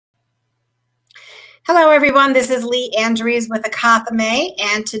Hello, everyone. This is Lee Andrews with Akathame,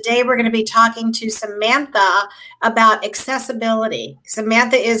 and today we're going to be talking to Samantha about accessibility.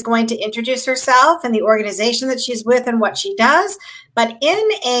 Samantha is going to introduce herself and the organization that she's with and what she does, but in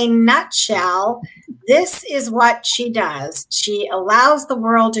a nutshell, this is what she does. She allows the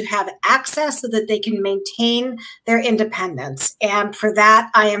world to have access so that they can maintain their independence, and for that,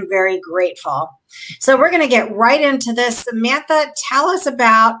 I am very grateful. So we're going to get right into this. Samantha, tell us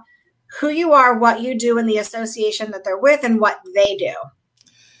about who you are, what you do in the association that they're with, and what they do.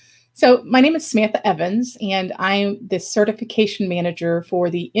 So my name is Samantha Evans, and I'm the certification manager for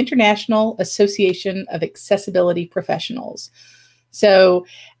the International Association of Accessibility Professionals. So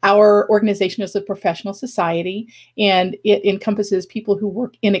our organization is a professional society, and it encompasses people who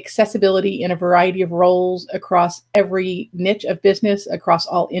work in accessibility in a variety of roles across every niche of business, across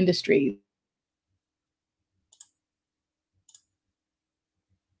all industries.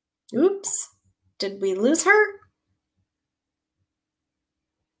 Oops, did we lose her? I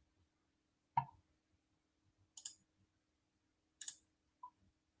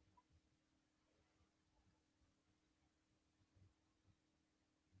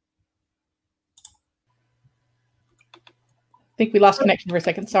think we lost connection for a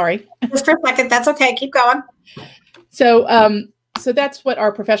second. Sorry. Just for a second. That's okay. Keep going. So, so that's what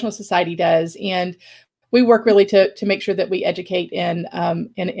our professional society does, and we work really to make sure that we educate and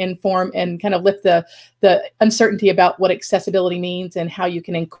inform and kind of lift the uncertainty about what accessibility means and how you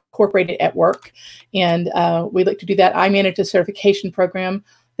can incorporate it at work. And we like to do that. I manage a certification program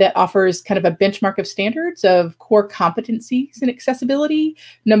that offers kind of a benchmark of standards of core competencies in accessibility,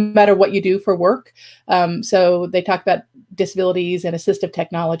 no matter what you do for work. So they talk about disabilities and assistive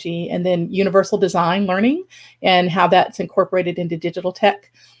technology, and then universal design learning and how that's incorporated into digital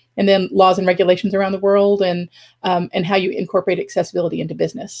tech, and then laws and regulations around the world, and how you incorporate accessibility into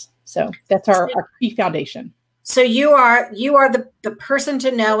business. So that's our key foundation. So you are the person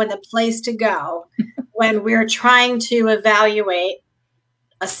to know and the place to go when we're trying to evaluate,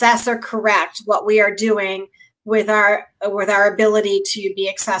 assess, or correct what we are doing with our ability to be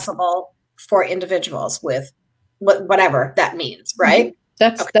accessible for individuals with whatever that means, right?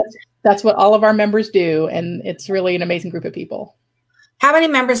 That's what all of our members do, and it's really an amazing group of people. How many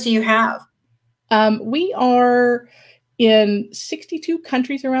members do you have? We are in 62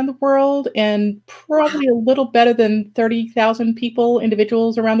 countries around the world, and probably a little better than 30,000 people,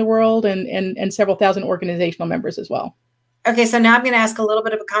 individuals around the world, and several thousand organizational members as well. Okay, so now I'm going to ask a little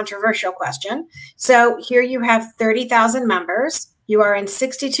bit of a controversial question. So here you have 30,000 members. You are in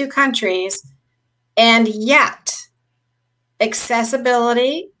 62 countries, and yet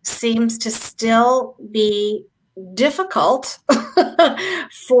accessibility seems to still be difficult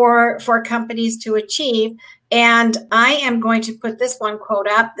for companies to achieve. And I am going to put this one quote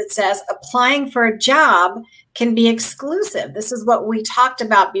up that says, applying for a job can be exclusive. This is what we talked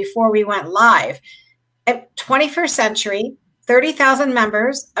about before we went live. At 21st century, 30,000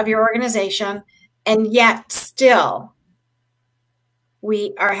 members of your organization, and yet still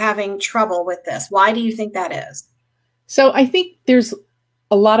we are having trouble with this. Why do you think that is? So I think there's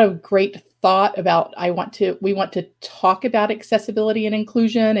a lot of great thought about we want to talk about accessibility and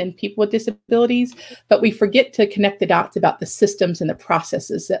inclusion and people with disabilities, but we forget to connect the dots about the systems and the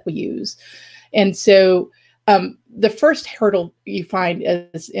processes that we use. And so the first hurdle you find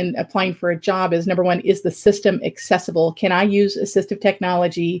is in applying for a job is, number one, is the system accessible? Can I use assistive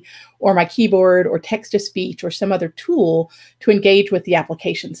technology or my keyboard or text to speech or some other tool to engage with the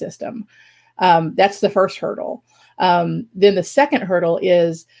application system? That's the first hurdle. Then the second hurdle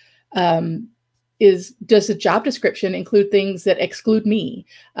is does the job description include things that exclude me?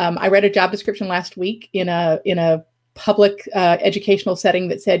 I read a job description last week in a public educational setting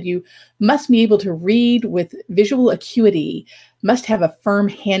that said you must be able to read with visual acuity, must have a firm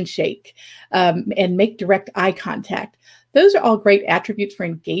handshake, and make direct eye contact. Those are all great attributes for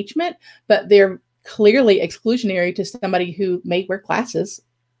engagement, but they're clearly exclusionary to somebody who may wear glasses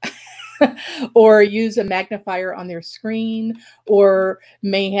or use a magnifier on their screen, or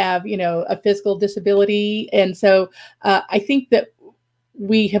may have, a physical disability. And so I think that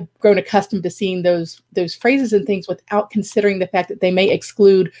we have grown accustomed to seeing those phrases and things without considering the fact that they may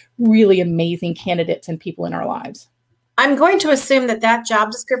exclude really amazing candidates and people in our lives. I'm going to assume that that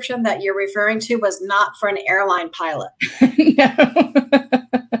job description that you're referring to was not for an airline pilot. No.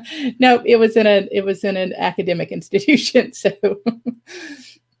 No, it was in an academic institution. So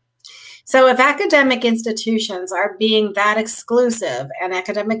if academic institutions are being that exclusive, and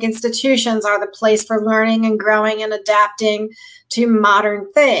academic institutions are the place for learning and growing and adapting to modern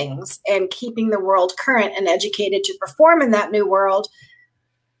things and keeping the world current and educated to perform in that new world,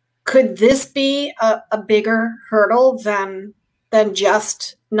 could this be a bigger hurdle than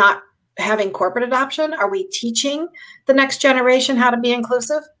just not having corporate adoption? Are we teaching the next generation how to be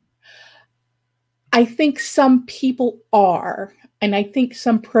inclusive? I think some people are, and I think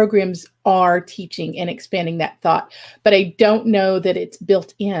some programs are teaching and expanding that thought, but I don't know that it's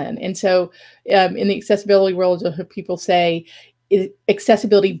built in. And so in the accessibility world, you'll have people say, is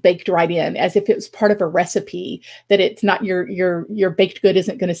accessibility baked right in, as if it was part of a recipe, that it's not your baked good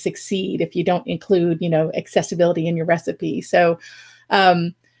isn't going to succeed if you don't include, you know, accessibility in your recipe. So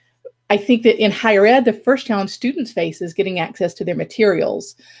I think that in higher ed, the first challenge students face is getting access to their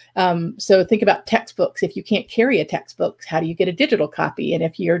materials. So think about textbooks. If you can't carry a textbook, how do you get a digital copy? And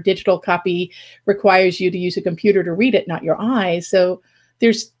if your digital copy requires you to use a computer to read it, not your eyes. So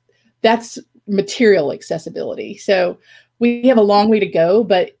that's material accessibility. So we have a long way to go,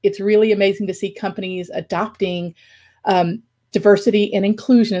 but it's really amazing to see companies adopting diversity and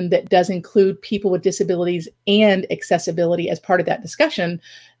inclusion that does include people with disabilities and accessibility as part of that discussion,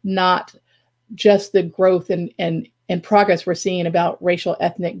 not just the growth and progress we're seeing about racial,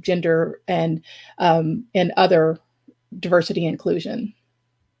 ethnic, gender, and other diversity and inclusion.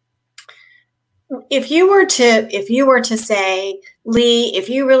 If you were to say, Lee, if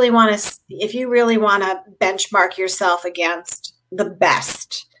you really want to benchmark yourself against the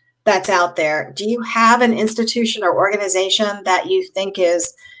best that's out there, do you have an institution or organization that you think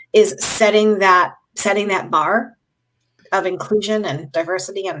is setting that bar of inclusion and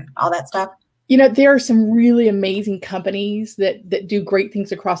diversity and all that stuff? You know, there are some really amazing companies that do great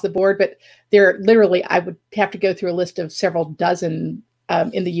things across the board, but there are literally, I would have to go through a list of several dozen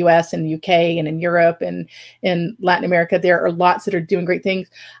in the US and the UK and in Europe and in Latin America. There are lots that are doing great things.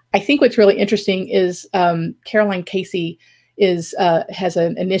 I think what's really interesting is Caroline Casey has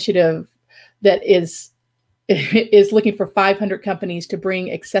an initiative that is looking for 500 companies to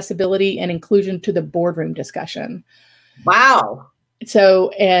bring accessibility and inclusion to the boardroom discussion. Wow.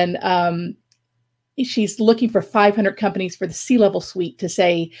 So, and she's looking for 500 companies for the C-level suite to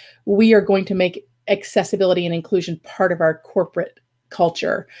say, we are going to make accessibility and inclusion part of our corporate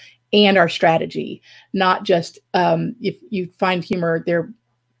culture and our strategy, not just if you find humor, their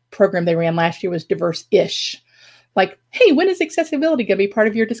program they ran last year was diverse-ish. Like, hey, when is accessibility going to be part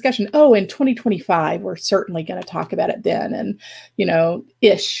of your discussion? Oh, in 2025, we're certainly going to talk about it then, and, you know,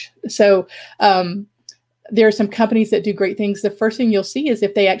 ish. So there are some companies that do great things. The first thing you'll see is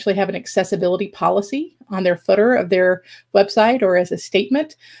if they actually have an accessibility policy on their footer of their website or as a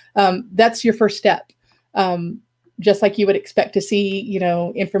statement, that's your first step. Just like you would expect to see, you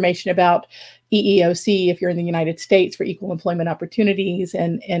know, information about EEOC if you're in the United States for equal employment opportunities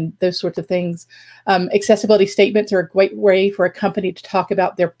and those sorts of things. Accessibility statements are a great way for a company to talk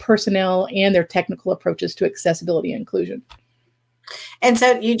about their personnel and their technical approaches to accessibility and inclusion. And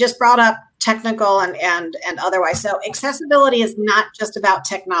so you just brought up technical and otherwise. So accessibility is not just about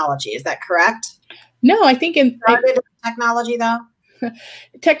technology. Is that correct? No, I think in technology though.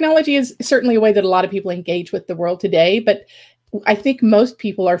 Technology is certainly a way that a lot of people engage with the world today, but I think most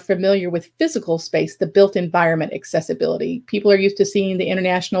people are familiar with physical space, the built environment accessibility. People are used to seeing the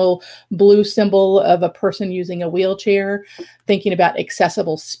international blue symbol of a person using a wheelchair, thinking about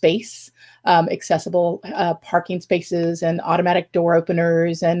accessible space, accessible parking spaces and automatic door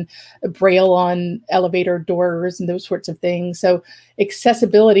openers and braille on elevator doors and those sorts of things. So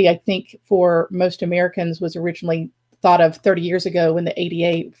accessibility, I think, for most Americans was originally thought of 30 years ago when the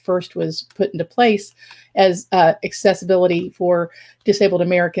ADA first was put into place as accessibility for disabled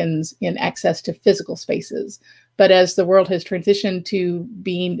Americans in access to physical spaces. But as the world has transitioned to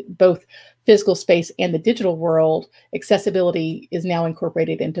being both physical space and the digital world, accessibility is now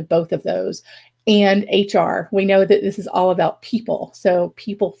incorporated into both of those. And HR, we know that this is all about people. So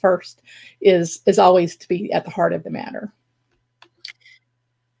people first is always to be at the heart of the matter.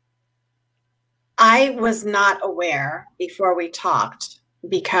 I was not aware before we talked,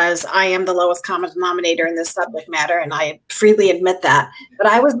 because I am the lowest common denominator in this subject matter, and I freely admit that, but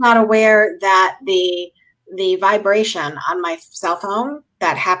I was not aware that the vibration on my cell phone,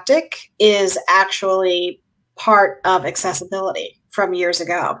 that haptic, is actually part of accessibility from years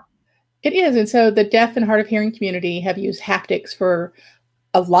ago. It is. And so the deaf and hard of hearing community have used haptics for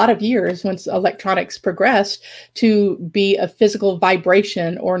a lot of years once electronics progressed to be a physical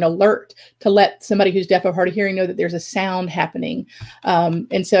vibration or an alert to let somebody who's deaf or hard of hearing know that there's a sound happening.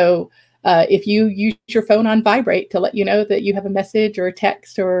 And so if you use your phone on vibrate to let you know that you have a message or a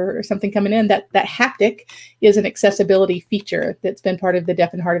text or something coming in, that haptic is an accessibility feature that's been part of the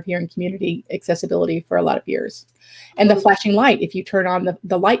deaf and hard of hearing community accessibility for a lot of years. And the flashing light, if you turn on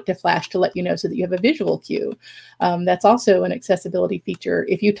the light to flash to let you know so that you have a visual cue. That's also an accessibility feature.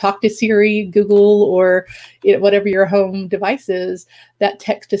 If you talk to Siri, Google, or whatever your home device is, that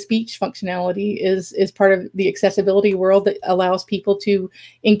text-to-speech functionality is part of the accessibility world that allows people to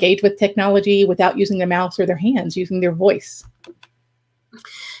engage with technology without using their mouse or their hands, using their voice.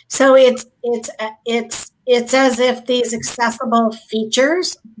 So it's as if these accessible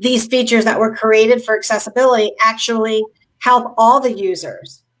features, these features that were created for accessibility, actually help all the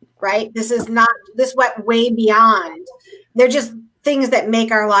users, right? This went way beyond. They're just things that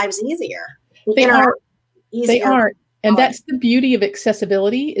make our lives easier. They are. And that's the beauty of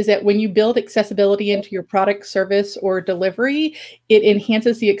accessibility, is that when you build accessibility into your product, service, or delivery, it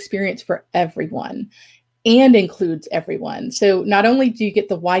enhances the experience for everyone and includes everyone. So not only do you get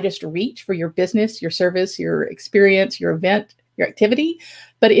the widest reach for your business, your service, your experience, your event, your activity,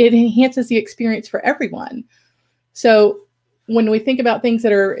 but it enhances the experience for everyone. So when we think about things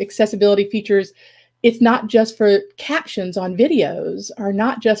that are accessibility features, it's not just for captions on videos, or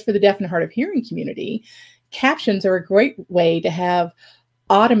not just for the deaf and hard of hearing community. Captions are a great way to have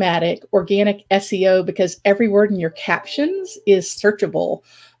automatic organic SEO, because every word in your captions is searchable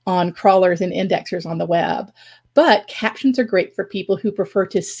on crawlers and indexers on the web. But captions are great for people who prefer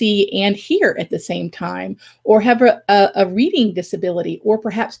to see and hear at the same time, or have a reading disability, or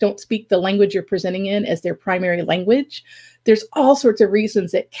perhaps don't speak the language you're presenting in as their primary language. There's all sorts of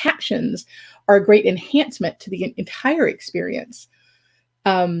reasons that captions are a great enhancement to the entire experience.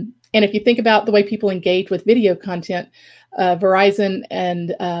 And if you think about the way people engage with video content, Verizon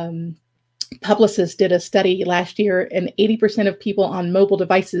and Publicis did a study last year, and 80% of people on mobile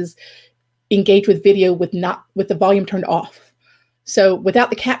devices engage with video with the volume turned off. So without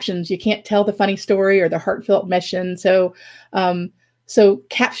the captions, you can't tell the funny story or the heartfelt mission. So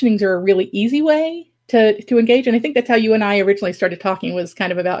captionings are a really easy way to engage. And I think that's how you and I originally started talking, was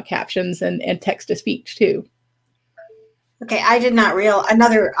kind of about captions and text to speech too. Okay, I did not realize,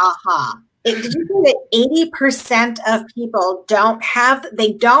 another aha. Did you say that 80% of people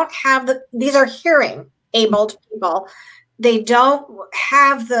these are hearing abled people, they don't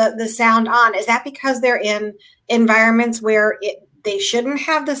have the sound on? Is that because they're in environments where they shouldn't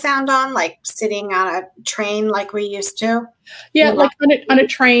have the sound on, like sitting on a train like we used to? Yeah, like on a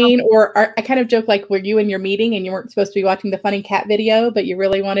train, or I kind of joke, like, were you in your meeting and you weren't supposed to be watching the funny cat video, but you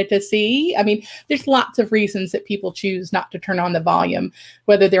really wanted to see? I mean, there's lots of reasons that people choose not to turn on the volume,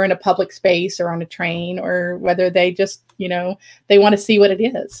 whether they're in a public space or on a train, or whether they just, they want to see what it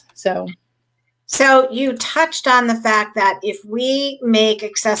is. So you touched on the fact that if we make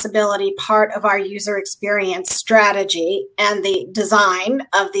accessibility part of our user experience strategy and the design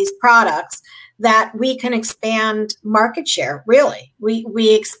of these products, that we can expand market share. Really,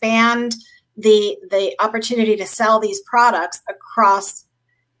 we expand the opportunity to sell these products across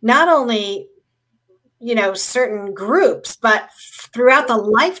not only certain groups, but throughout the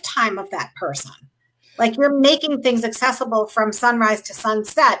lifetime of that person. Like, you're making things accessible from sunrise to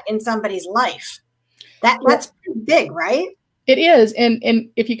sunset in somebody's life. That's pretty big, right? It is. And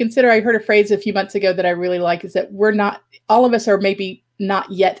if you consider, I heard a phrase a few months ago that I really like, is that all of us are maybe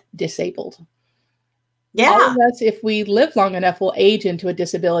not yet disabled. Yeah. All of us, if we live long enough, will age into a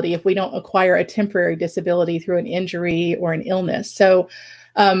disability if we don't acquire a temporary disability through an injury or an illness. So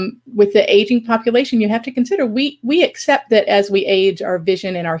with the aging population, you have to consider, we accept that as we age, our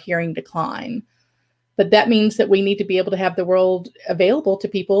vision and our hearing decline. But that means that we need to be able to have the world available to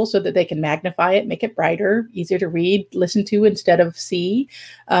people so that they can magnify it, make it brighter, easier to read, listen to instead of see.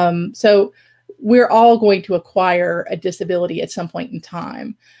 So we're all going to acquire a disability at some point in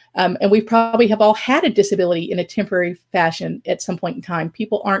time. And we probably have all had a disability in a temporary fashion at some point in time.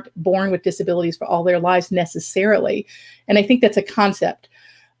 People aren't born with disabilities for all their lives necessarily. And I think that's a concept.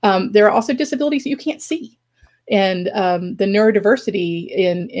 There are also disabilities that you can't see. And the neurodiversity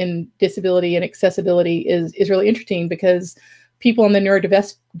in disability and accessibility is really interesting, because people on the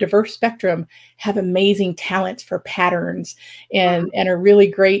neurodiverse spectrum have amazing talents for patterns and are really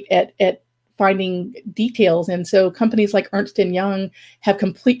great at finding details. And so companies like Ernst & Young have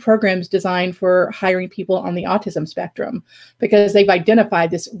complete programs designed for hiring people on the autism spectrum, because they've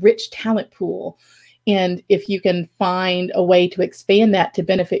identified this rich talent pool. And if you can find a way to expand that to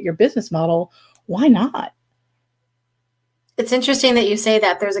benefit your business model, why not? It's interesting that you say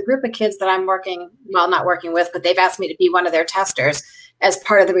that. There's a group of kids that I'm not working with, but they've asked me to be one of their testers as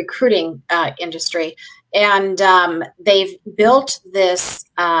part of the recruiting industry. And they've built this,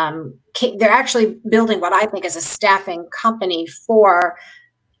 they're actually building what I think is a staffing company for,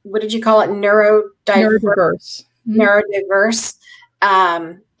 what did you call it? Neurodiverse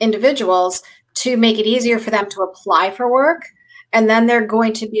individuals, to make it easier for them to apply for work. And then they're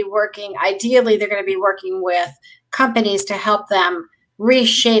going to be working, ideally, they're going to be working with companies to help them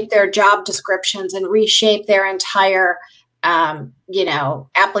reshape their job descriptions and reshape their entire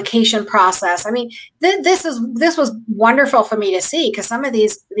application process. I mean, this was wonderful for me to see, because some of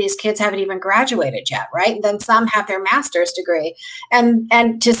these kids haven't even graduated yet, right? And then some have their master's degree,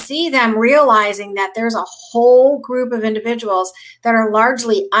 and to see them realizing that there's a whole group of individuals that are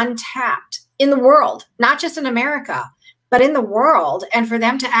largely untapped in the world, not just in America, but in the world, and for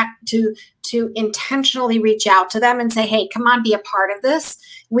them to intentionally reach out to them and say, hey, come on, be a part of this.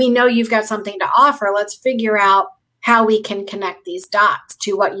 We know you've got something to offer. Let's figure out how we can connect these dots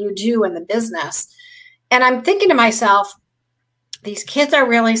to what you do in the business. And I'm thinking to myself, these kids are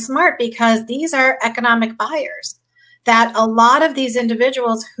really smart, because these are economic buyers, that a lot of these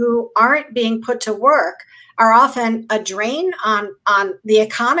individuals who aren't being put to work are often a drain on the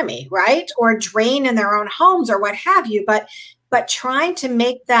economy, right? Or a drain in their own homes or what have you. But trying to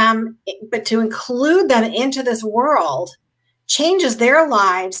make them, but to include them into this world changes their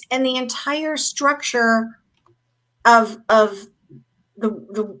lives and the entire structure of the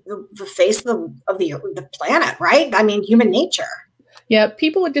face of the planet, right? I mean, human nature. Yeah,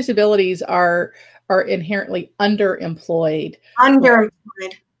 people with disabilities are inherently underemployed. Underemployed.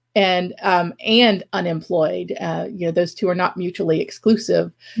 And unemployed. Those two are not mutually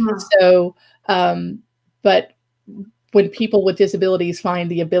exclusive. Hmm. So, but when people with disabilities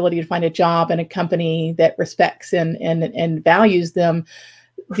find the ability to find a job in a company that respects and values them,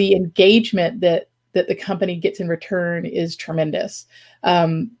 the engagement that the company gets in return is tremendous.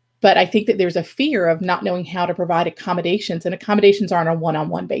 But I think that there's a fear of not knowing how to provide accommodations, and accommodations aren't on a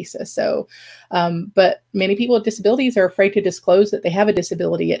one-on-one basis. So, but many people with disabilities are afraid to disclose that they have a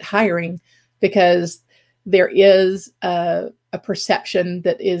disability at hiring, because there is a perception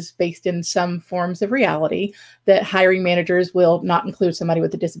that is based in some forms of reality that hiring managers will not include somebody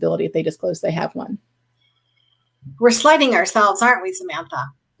with a disability if they disclose they have one. We're slighting ourselves, aren't we, Samantha?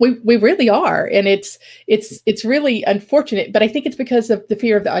 We really are. And it's really unfortunate, but I think it's because of the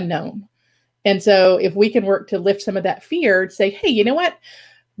fear of the unknown. And so if we can work to lift some of that fear, say, hey, you know what?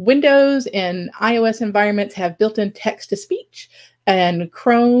 Windows and iOS environments have built-in text-to-speech, and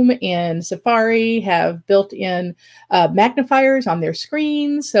Chrome and Safari have built-in magnifiers on their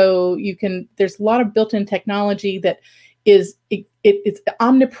screens. So there's a lot of built-in technology that is it's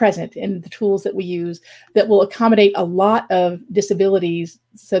omnipresent in the tools that we use that will accommodate a lot of disabilities,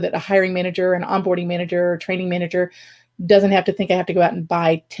 so that a hiring manager, an onboarding manager, or training manager doesn't have to think I have to go out and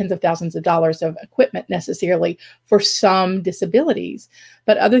buy tens of thousands of dollars of equipment necessarily for some disabilities.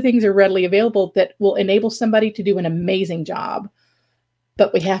 But other things are readily available that will enable somebody to do an amazing job.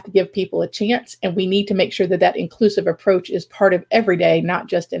 But we have to give people a chance, and we need to make sure that that inclusive approach is part of every day, not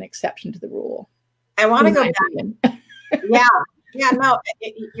just an exception to the rule. I want to go back. Yeah, no,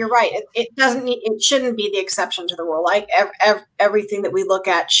 you're right. It shouldn't be the exception to the rule. Like everything that we look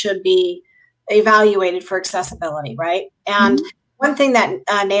at should be evaluated for accessibility, right? And one thing that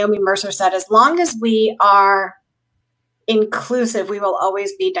Naomi Mercer said, as long as we are inclusive, we will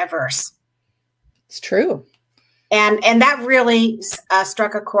always be diverse. It's true. And that really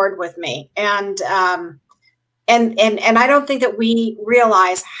struck a chord with me. And I don't think that we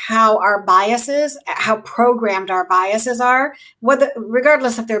realize how our biases, how programmed our biases are,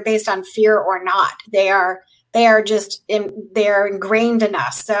 regardless if they're based on fear or not. They are ingrained in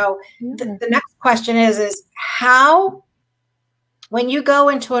us. So the next question is how, when you go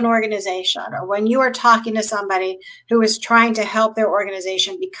into an organization, or when you are talking to somebody who is trying to help their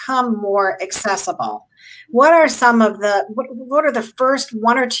organization become more accessible, what are what are the first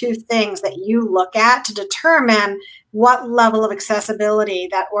one or two things that you look at to determine what level of accessibility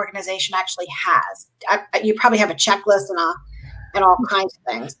that organization actually has? You probably have a checklist and all kinds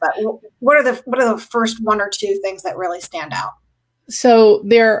of things, but what are the first one or two things that really stand out? So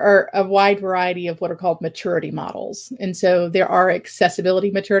there are a wide variety of what are called maturity models. And so there are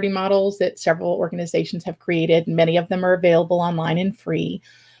accessibility maturity models that several organizations have created. Many of them are available online and free.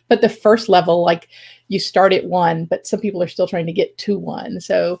 But the first level, like, you start at 1, but some people are still trying to get to 1.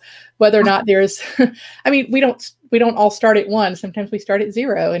 So whether or not there's, I mean, we don't all start at 1. Sometimes we start at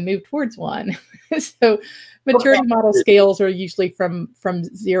 0 and move towards 1. So maturity model scales are usually from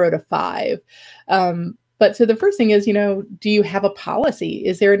 0 to 5. But so the first thing is, do you have a policy?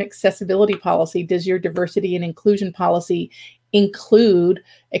 Is there an accessibility policy? Does your diversity and inclusion policy include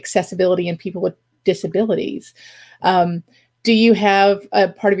accessibility and people with disabilities? Do you have a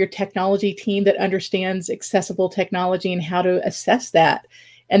part of your technology team that understands accessible technology and how to assess that?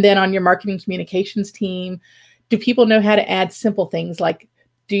 And then on your marketing communications team, do people know how to add simple things like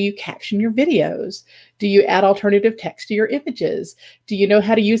Do you caption your videos? Do you add alternative text to your images? Do you know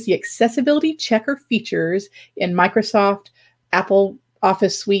how to use the accessibility checker features in Microsoft, Apple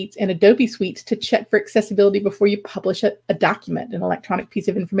Office suites, and Adobe suites to check for accessibility before you publish a document, an electronic piece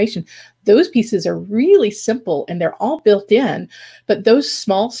of information? Those pieces are really simple and they're all built in, but those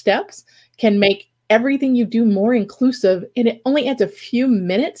small steps can make everything you do more inclusive, and it only adds a few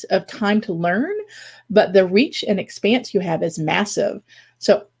minutes of time to learn, but the reach and expanse you have is massive.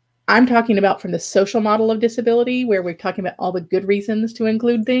 So I'm talking about from the social model of disability, where we're talking about all the good reasons to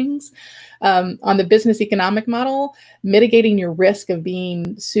include things. On the business economic model, mitigating your risk of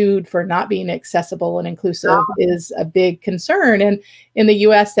being sued for not being accessible and inclusive is a big concern. And in the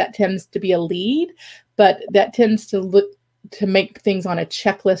US, that tends to be a lead, but that tends to look to make things on a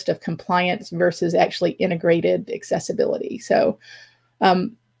checklist of compliance versus actually integrated accessibility. So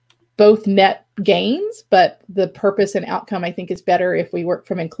both net gains, but the purpose and outcome, I think, is better if we work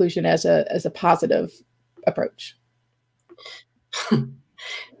from inclusion as a positive approach.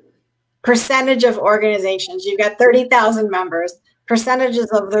 Percentage of organizations, you've got 30,000 members,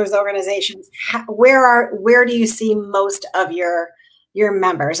 percentages of those organizations, where do you see most of your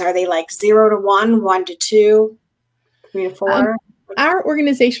members? Are they like 0 to 1, 1 to 2? 3 to 4? Our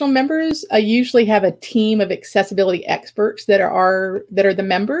organizational members usually have a team of accessibility experts that are the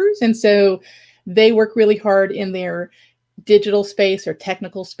members. And so they work really hard in their digital space or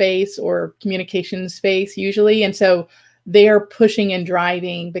technical space or communication space usually. And so they are pushing and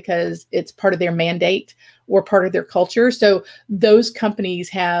driving because it's part of their mandate or part of their culture. So those companies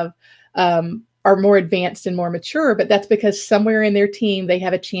have are more advanced and more mature, but that's because somewhere in their team, they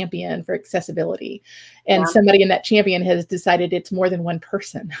have a champion for accessibility. And somebody in that champion has decided it's more than one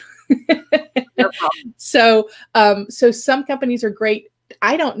person. So some companies are great.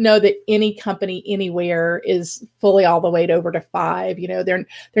 I don't know that any company anywhere is fully all the way over to 5. You know, they're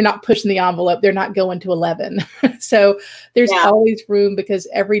not pushing the envelope. They're not going to 11. So there's always room, because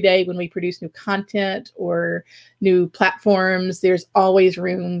every day when we produce new content or new platforms, there's always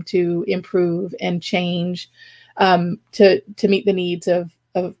room to improve and change to meet the needs of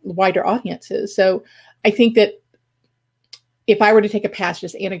wider audiences. So I think that if I were to take a pass,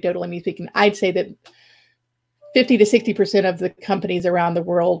 just anecdotally speaking, I'd say that 50 to 60% of the companies around the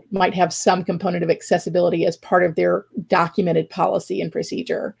world might have some component of accessibility as part of their documented policy and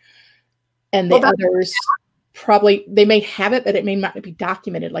procedure. And the others probably, they may have it, but it may not be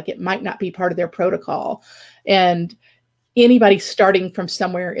documented. Like, it might not be part of their protocol. And anybody starting from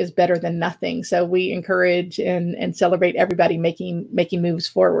somewhere is better than nothing. So we encourage and celebrate everybody making moves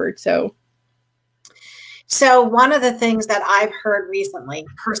forward. So one of the things that I've heard recently,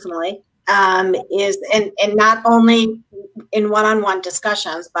 personally, is, and not only in one-on-one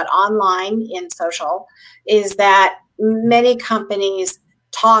discussions, but online in social, is that many companies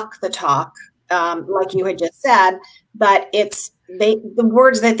talk the talk, like you had just said, but the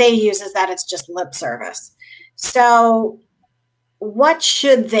words that they use is that it's just lip service. So what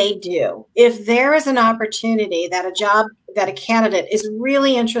should they do if there is an opportunity that a candidate is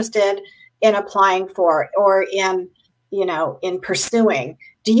really interested in applying for, or in pursuing?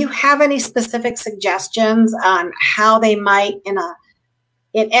 Do you have any specific suggestions on how they might, and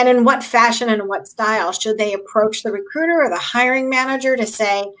in what fashion and in what style, should they approach the recruiter or the hiring manager to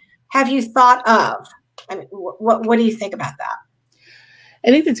say, have you thought of? I mean, what do you think about that? I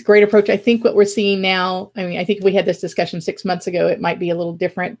think that's a great approach. I think what we're seeing now, I mean, I think if we had this discussion 6 months ago, it might be a little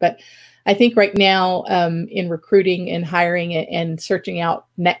different, but I think right now in recruiting and hiring and searching out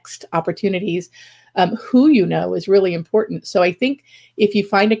next opportunities, who you know is really important. So I think if you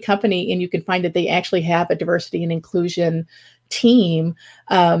find a company and you can find that they actually have a diversity and inclusion team,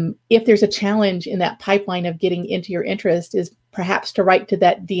 if there's a challenge in that pipeline of getting into your interest, is perhaps to write to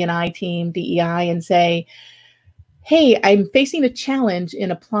that D&I team, DEI, and say, hey, I'm facing a challenge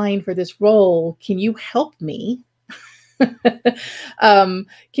in applying for this role. Can you help me? Can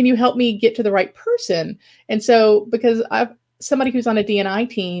you help me get to the right person? And so, because somebody who's on a D&I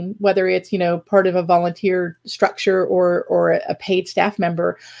team, whether it's, part of a volunteer structure or a paid staff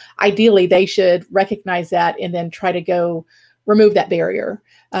member, ideally they should recognize that and then try to go remove that barrier,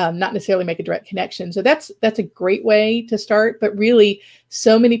 not necessarily make a direct connection. So that's a great way to start. But really,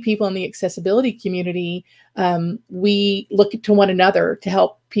 so many people in the accessibility community, we look to one another to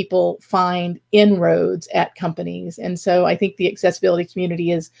help people find inroads at companies. And so I think the accessibility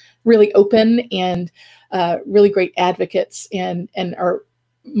community is really open and really great advocates and are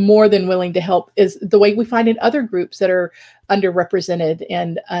more than willing to help, is the way we find in other groups that are underrepresented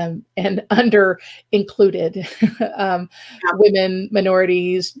and under included, women,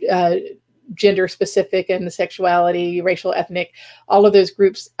 minorities, gender specific and the sexuality, racial, ethnic, all of those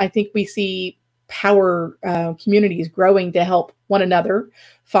groups, I think we see power communities growing to help one another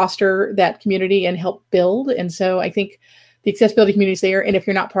foster that community and help build. And so I think the accessibility community is there. And if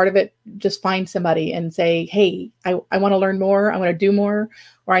you're not part of it, just find somebody and say, hey, I want to learn more. I want to do more,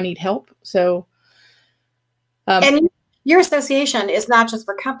 or I need help. So. And your association is not just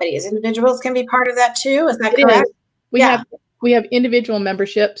for companies. Individuals can be part of that too. Is that correct? We have individual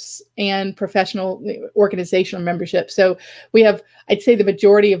memberships and professional organizational memberships. So we have, I'd say the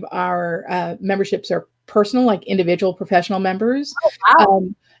majority of our memberships are personal, like individual professional members. Oh, wow.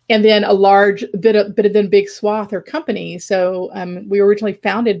 And then a large big swath are companies. So we were originally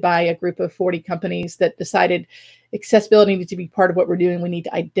founded by a group of 40 companies that decided accessibility needs to be part of what we're doing. We need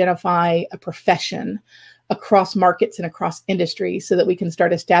to identify a profession across markets and across industries so that we can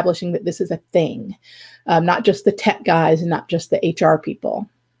start establishing that this is a thing, not just the tech guys and not just the HR people.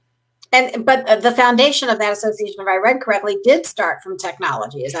 But the foundation of that association, if I read correctly, did start from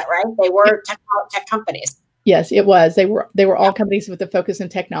technology. Is that right? They were tech companies. Yes, it was. They were all companies with a focus in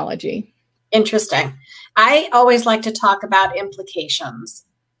technology. Interesting. I always like to talk about implications.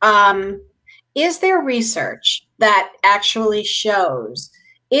 Is there research that actually shows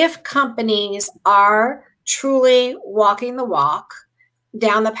if companies are truly walking the walk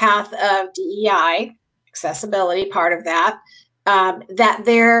down the path of DEI, accessibility, part of that, that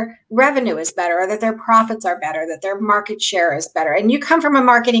their revenue is better, or that their profits are better, that their market share is better? And you come from a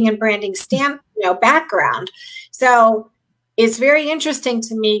marketing and branding background. So it's very interesting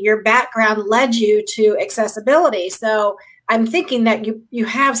to me, your background led you to accessibility. So I'm thinking that you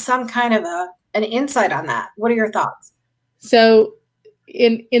have some kind of an insight on that. What are your thoughts? So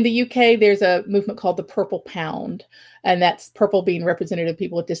in the UK, there's a movement called the Purple Pound, and that's purple being representative of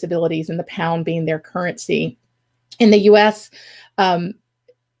people with disabilities and the pound being their currency. In the US, I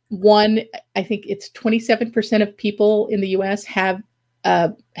think it's 27% of people in the US have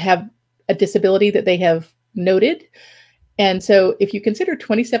a disability that they have noted. And so if you consider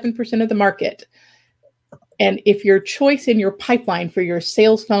 27% of the market, and if your choice in your pipeline for your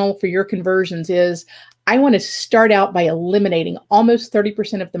sales funnel, for your conversions is, I want to start out by eliminating almost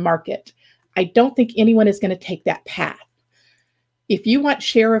 30% of the market, I don't think anyone is going to take that path. If you want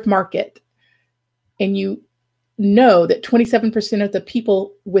share of market and you know that 27% of the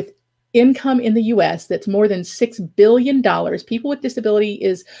people with income in the US, that's more than $6 billion, people with disability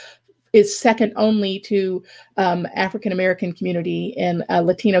is second only to African-American community and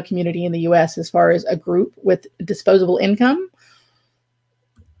Latino community in the US as far as a group with disposable income.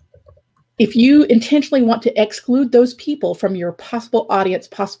 If you intentionally want to exclude those people from your possible audience,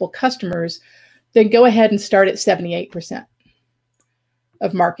 possible customers, then go ahead and start at 78%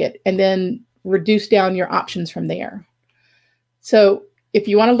 of market and then reduce down your options from there. So if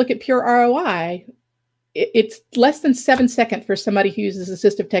you want to look at pure ROI, it's less than 7 seconds for somebody who uses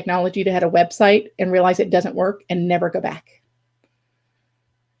assistive technology to have a website and realize it doesn't work and never go back.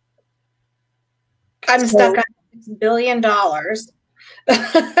 I'm stuck on $6 billion.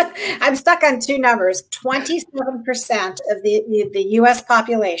 I'm stuck on two numbers. 27% of the US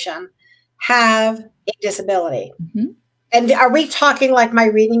population have a disability. Mm-hmm. And are we talking like my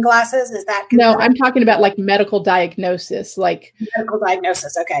reading glasses? Is that no? I'm talking about like medical diagnosis, like medical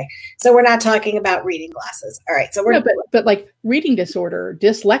diagnosis. Okay, so we're not talking about reading glasses. All right, so we're no, but like reading disorder,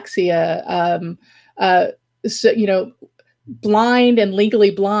 dyslexia. So blind and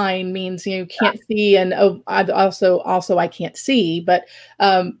legally blind means can't see, and also I can't see, but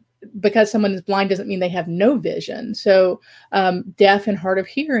because someone is blind doesn't mean they have no vision. So deaf and hard of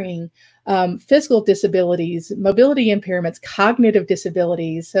hearing. Physical disabilities, mobility impairments, cognitive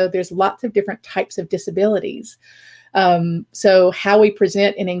disabilities. So there's lots of different types of disabilities. So how we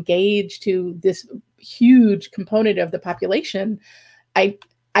present and engage to this huge component of the population, I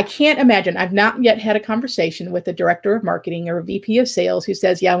can't imagine. I've not yet had a conversation with a director of marketing or a VP of sales who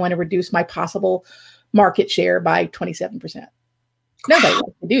says, yeah, I want to reduce my possible market share by 27%. Nobody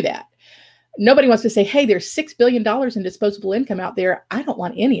wants to do that. Nobody wants to say, hey, there's $6 billion in disposable income out there. I don't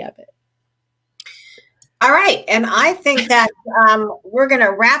want any of it. All right, and I think that we're going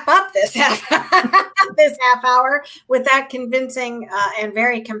to wrap up this half hour with that convincing and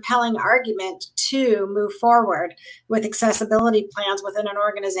very compelling argument to move forward with accessibility plans within an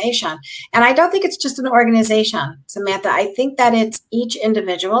organization. And I don't think it's just an organization, Samantha. I think that it's each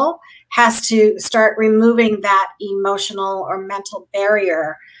individual has to start removing that emotional or mental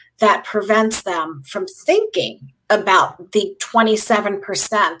barrier that prevents them from thinking about the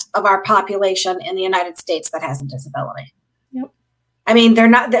 27% of our population in the United States that has a disability. Yep. I mean, they're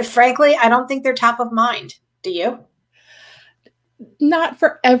not, frankly, I don't think they're top of mind. Do you? Not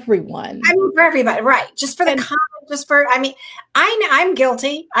for everyone. I mean, for everybody, right? Just for the common, just for. I mean, I'm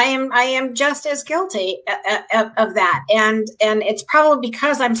guilty. I am just as guilty of that, and it's probably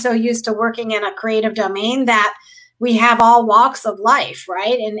because I'm so used to working in a creative domain that we have all walks of life,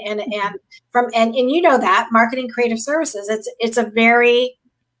 right? And you know that marketing creative services, it's a very.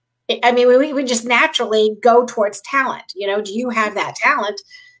 I mean, we just naturally go towards talent. You know, do you have that talent?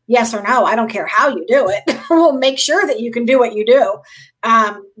 Yes or no? I don't care how you do it. We'll make sure that you can do what you do.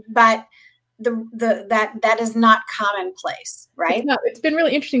 But that is not commonplace, right? It's been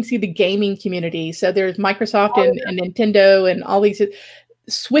really interesting to see the gaming community. So there's Microsoft and Nintendo and all these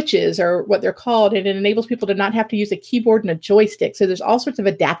switches are what they're called, and it enables people to not have to use a keyboard and a joystick. So there's all sorts of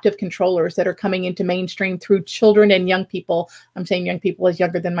adaptive controllers that are coming into mainstream through children and young people. I'm saying young people as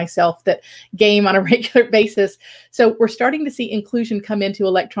younger than myself that game on a regular basis. So we're starting to see inclusion come into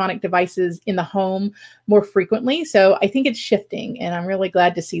electronic devices in the home more frequently. So I think it's shifting, and I'm really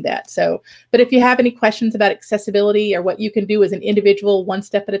glad to see that. So, but if you have any questions about accessibility or what you can do as an individual, one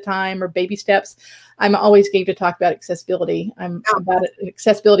step at a time or baby steps, I'm always game to talk about accessibility. I'm about an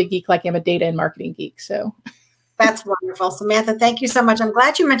accessibility geek like I'm a data and marketing geek. So that's wonderful. Samantha, thank you so much. I'm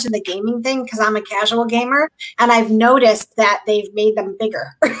glad you mentioned the gaming thing because I'm a casual gamer, and I've noticed that they've made them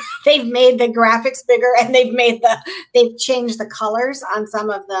bigger. They've made the graphics bigger, and they've changed the colors on some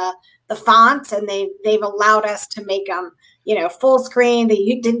of the fonts, and they've allowed us to make them, you know, full screen.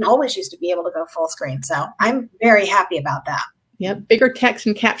 You didn't always used to be able to go full screen. So I'm very happy about that. Yep. Bigger text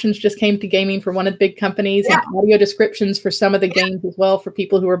and captions just came to gaming for one of the big companies, and audio descriptions for some of the games as well for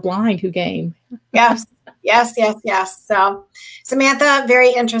people who are blind who game. Yes. Yes, yes, yes. So, Samantha,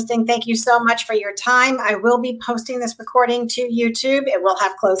 very interesting. Thank you so much for your time. I will be posting this recording to YouTube. It will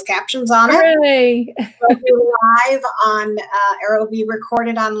have closed captions on it. Hooray. It will be live on, or it will be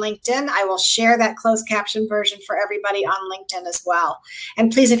recorded on LinkedIn. I will share that closed caption version for everybody on LinkedIn as well.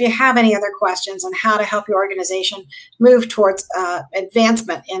 And please, if you have any other questions on how to help your organization move towards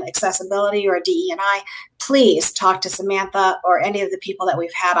advancement in accessibility or DE&I, please talk to Samantha or any of the people that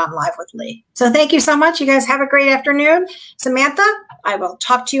we've had on Live with Lee. So thank you so much. You guys have a great afternoon. Samantha, I will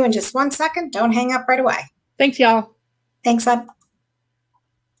talk to you in just 1 second. Don't hang up right away. Thanks, y'all. Thanks, Ed.